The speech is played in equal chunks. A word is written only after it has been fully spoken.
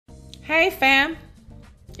Hey fam,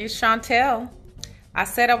 it's Chantel. I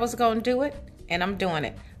said I was gonna do it and I'm doing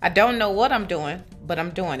it. I don't know what I'm doing, but I'm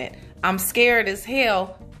doing it. I'm scared as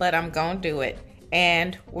hell, but I'm gonna do it.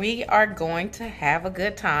 And we are going to have a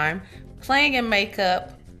good time playing in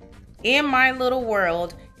makeup in my little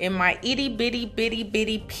world, in my itty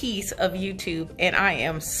bitty piece of YouTube. And I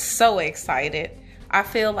am so excited. I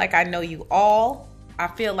feel like I know you all. I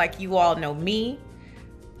feel like you all know me.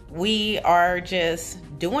 We are just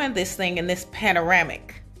doing this thing in this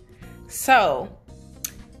panoramic. So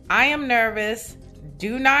I am nervous.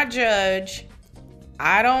 Do not judge.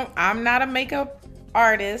 I'm not a makeup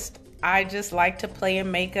artist. I just like to play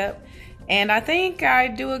in makeup. And I think I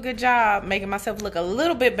do a good job making myself look a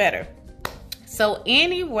little bit better. So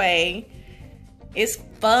anyway, it's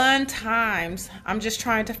fun times. I'm just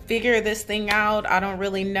trying to figure this thing out. I don't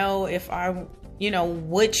really know if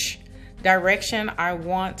which direction I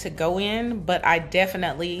want to go in, but I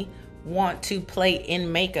definitely want to play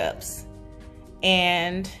in makeups.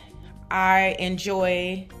 And I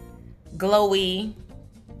enjoy glowy,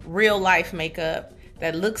 real life makeup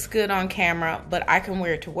that looks good on camera, but I can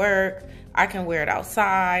wear it to work. I can wear it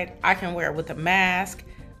outside. I can wear it with a mask.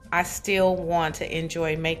 I still want to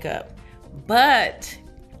enjoy makeup, but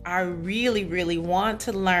I really want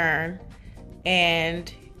to learn,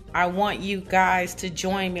 and I want you guys to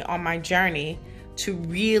join me on my journey to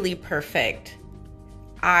really perfect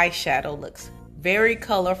eyeshadow looks. Very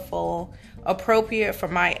colorful, appropriate for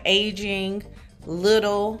my aging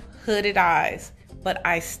little hooded eyes, but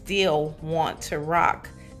I still want to rock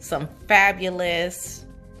some fabulous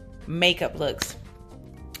makeup looks,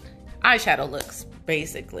 eyeshadow looks,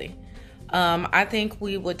 basically. I think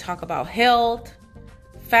we would talk about health,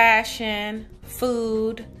 fashion,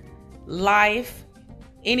 food, life.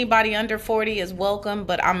 Anybody under 40 is welcome,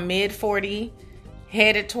 but I'm mid 40,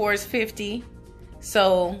 headed towards 50.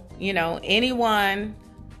 So, anyone,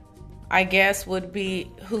 I guess, would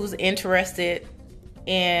be who's interested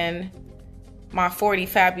in my 40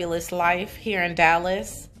 fabulous life here in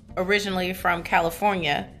Dallas, originally from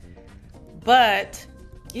California. But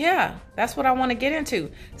yeah, that's what I want to get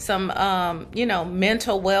into. Some,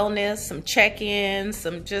 mental wellness, some check-ins,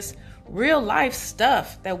 some just real life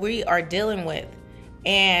stuff that we are dealing with.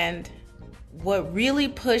 And what really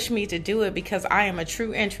pushed me to do it, because I am a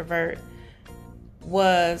true introvert,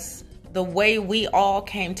 was the way we all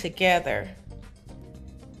came together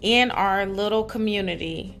in our little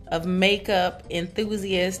community of makeup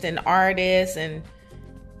enthusiasts and artists and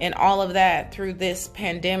all of that through this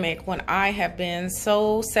pandemic, when I have been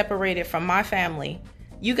so separated from my family.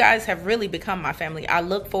 You guys have really become my family. I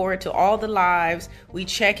look forward to all the lives. We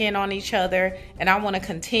check in on each other, and I want to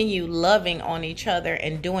continue loving on each other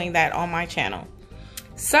and doing that on my channel.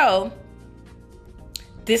 So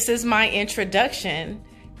this is my introduction,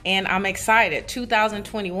 and I'm excited.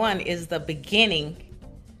 2021 is the beginning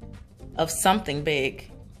of something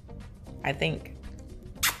big, I think.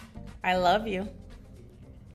 I love you.